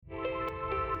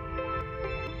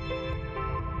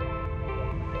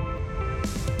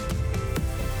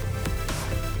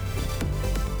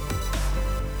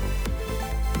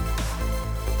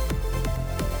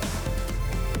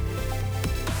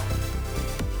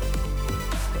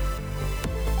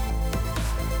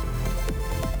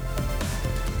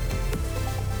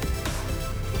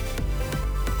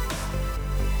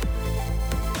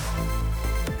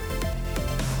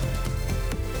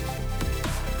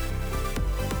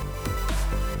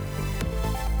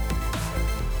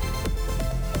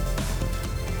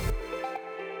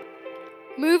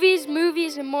Movies,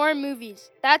 movies, and more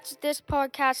movies. That's what this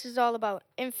podcast is all about.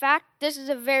 In fact, this is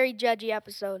a very judgy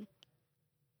episode.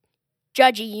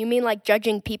 Judgy, you mean like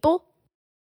judging people?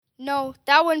 No,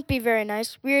 that wouldn't be very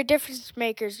nice. We're difference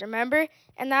makers, remember?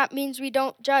 And that means we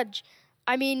don't judge.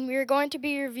 I mean, we're going to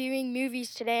be reviewing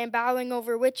movies today and battling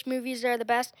over which movies are the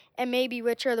best and maybe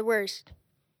which are the worst.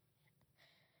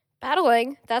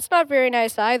 Battling? That's not very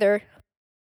nice either.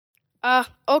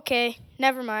 Okay,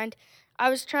 never mind. I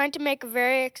was trying to make a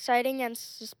very exciting and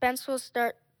suspenseful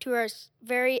start to our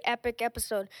very epic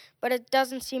episode, but it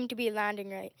doesn't seem to be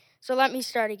landing right. So let me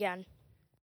start again.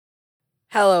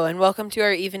 Hello, and welcome to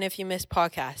our Even If You Missed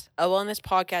podcast, a wellness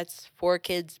podcast for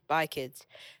kids by kids.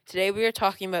 Today we are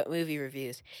talking about movie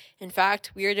reviews. In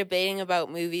fact, we are debating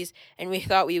about movies, and we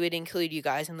thought we would include you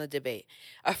guys in the debate.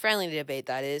 A friendly debate,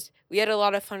 that is. We had a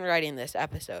lot of fun writing this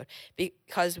episode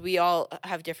because we all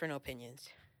have different opinions.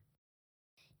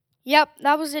 Yep,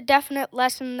 that was a definite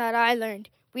lesson that I learned.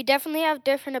 We definitely have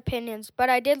different opinions, but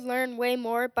I did learn way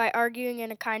more by arguing in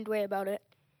a kind way about it.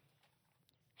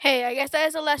 Hey, I guess that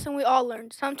is a lesson we all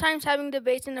learned. Sometimes having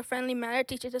debates in a friendly manner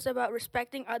teaches us about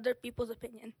respecting other people's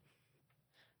opinion.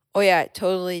 Oh yeah, it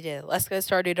totally did. Let's get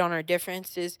started on our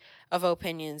differences of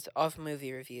opinions of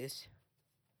movie reviews.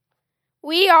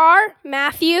 We are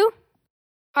Matthew,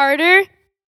 Harder,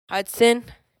 Hudson,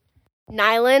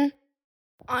 Nylan,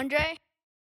 Andre,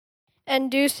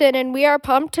 and Deucin, and we are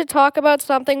pumped to talk about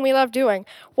something we love doing,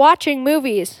 watching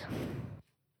movies.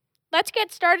 Let's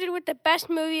get started with the best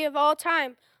movie of all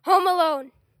time, Home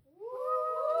Alone.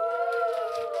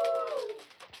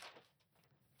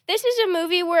 This is a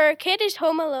movie where a kid is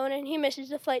home alone and he misses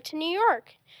the flight to New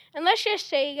York. And let's just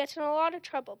say he gets in a lot of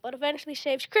trouble, but eventually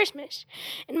saves Christmas.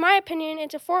 In my opinion,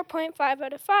 it's a 4.5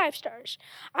 out of 5 stars.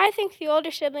 I think the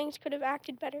older siblings could have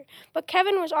acted better, but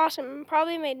Kevin was awesome and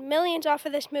probably made millions off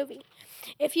of this movie.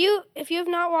 If you have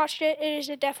not watched it, it is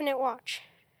a definite watch.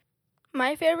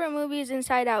 My favorite movie is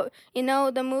Inside Out. You know,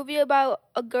 the movie about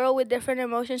a girl with different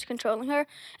emotions controlling her.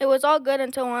 It was all good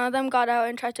until one of them got out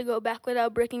and tried to go back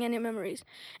without breaking any memories.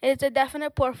 It's a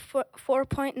definite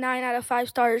 4.9 out of 5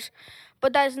 stars,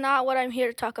 but that is not what I'm here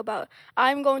to talk about.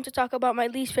 I'm going to talk about my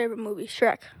least favorite movie,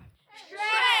 Shrek.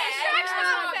 Shrek's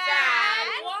not bad.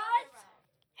 What?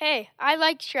 Hey, I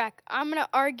like Shrek. I'm going to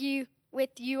argue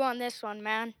with you on this one,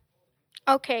 man.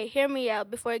 Okay, hear me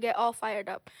out before I get all fired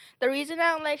up. The reason I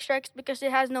don't like Shrek is because it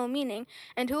has no meaning.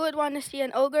 And who would want to see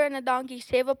an ogre and a donkey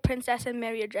save a princess and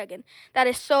marry a dragon? That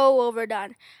is so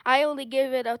overdone. I only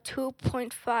give it a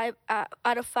 2.5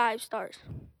 out of 5 stars.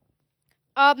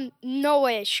 No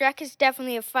way. Shrek is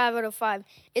definitely a 5 out of 5.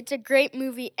 It's a great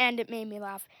movie and it made me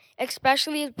laugh.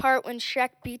 Especially the part when Shrek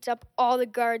beats up all the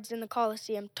guards in the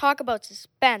Colosseum. Talk about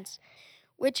suspense.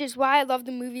 Which is why I love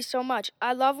the movie so much.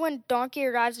 I love when Donkey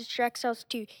arrives at Shrek's house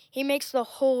too. He makes the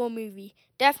whole movie.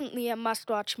 Definitely a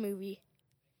must-watch movie.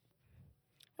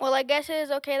 Well, I guess it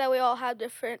is okay that we all have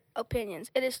different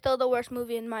opinions. It is still the worst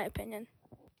movie in my opinion.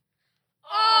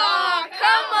 Oh,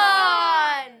 come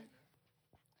on!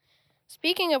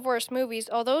 Speaking of worst movies,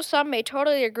 although some may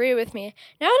totally agree with me,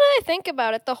 now that I think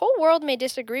about it, the whole world may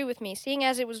disagree with me, seeing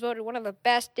as it was voted one of the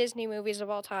best Disney movies of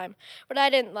all time. But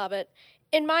I didn't love it.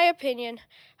 In my opinion,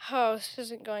 this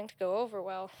isn't going to go over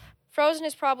well. Frozen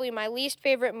is probably my least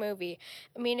favorite movie.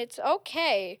 I mean, it's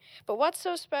okay, but what's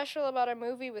so special about a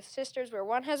movie with sisters where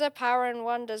one has a power and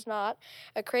one does not,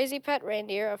 a crazy pet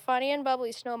reindeer, a funny and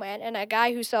bubbly snowman, and a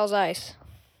guy who sells ice?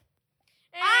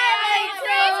 I like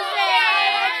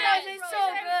Frozen. It's so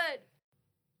good.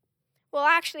 Well,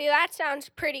 actually, that sounds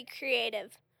pretty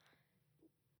creative.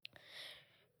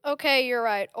 Okay, you're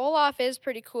right. Olaf is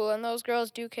pretty cool, and those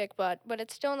girls do kick butt, but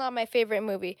it's still not my favorite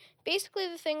movie. Basically,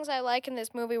 the things I like in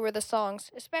this movie were the songs,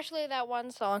 especially that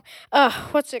one song.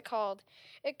 What's it called?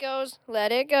 It goes,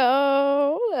 let it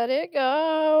go, let it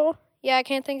go. Yeah, I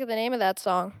can't think of the name of that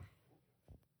song.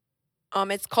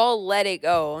 It's called Let It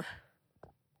Go.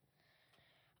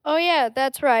 Oh, yeah,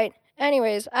 that's right.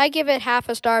 Anyways, I give it half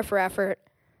a star for effort.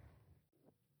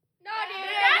 No, dude,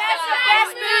 that's the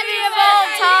best movie of all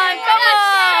time. Come on!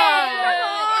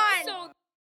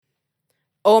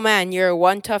 Oh man, you're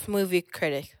one tough movie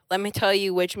critic. Let me tell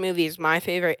you which movie is my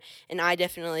favorite, and I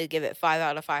definitely give it 5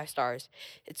 out of 5 stars.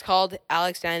 It's called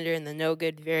Alexander and the No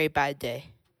Good, Very Bad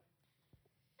Day.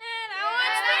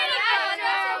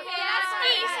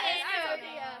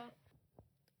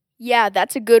 Yeah,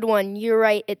 that's a good one. You're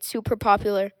right. It's super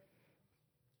popular.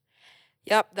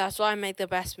 Yep, that's why I make the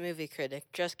best movie critic.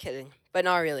 Just kidding. But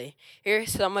not really. Here are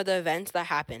some of the events that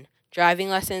happen. Driving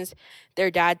lessons,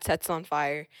 their dad sets on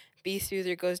fire, Bee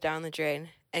Soother goes down the drain,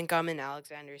 and gum in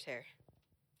Alexander's hair.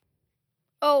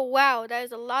 Oh, wow, that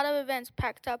is a lot of events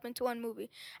packed up into one movie.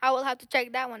 I will have to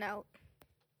check that one out.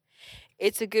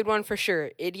 It's a good one for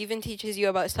sure. It even teaches you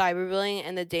about cyberbullying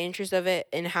and the dangers of it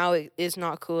and how it is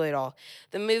not cool at all.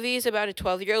 The movie is about a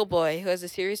 12-year-old boy who has a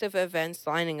series of events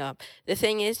lining up. The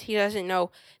thing is, he doesn't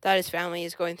know that his family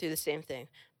is going through the same thing.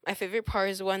 My favorite part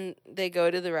is when they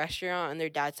go to the restaurant and their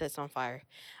dad sets on fire.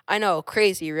 I know,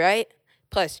 crazy, right?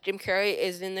 Plus, Jim Carrey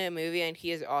is in the movie and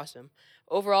he is awesome.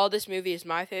 Overall, this movie is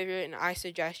my favorite and I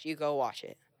suggest you go watch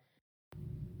it.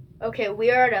 Okay, we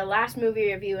are at our last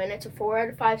movie review, and it's a 4 out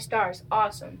of 5 stars.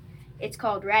 Awesome. It's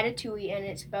called Ratatouille, and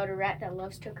it's about a rat that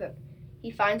loves to cook.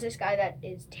 He finds this guy that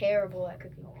is terrible at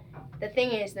cooking. The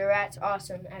thing is, the rat's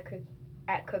awesome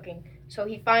at cooking. So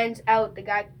he finds out the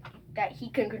guy that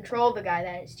he can control the guy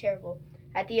that is terrible.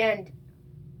 At the end,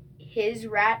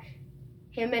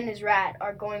 him and his rat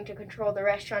are going to control the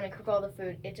restaurant and cook all the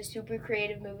food. It's a super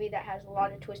creative movie that has a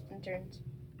lot of twists and turns.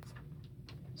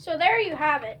 So there you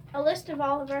have it, a list of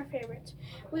all of our favorites.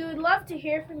 We would love to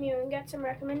hear from you and get some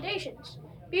recommendations.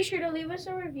 Be sure to leave us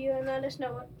a review and let us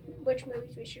know which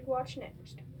movies we should watch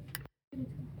next.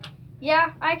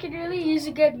 Yeah, I could really use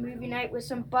a good movie night with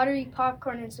some buttery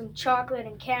popcorn and some chocolate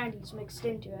and candies mixed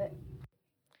into it.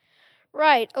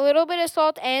 Right, a little bit of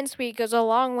salt and sweet goes a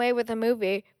long way with a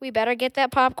movie. We better get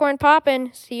that popcorn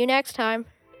poppin'. See you next time.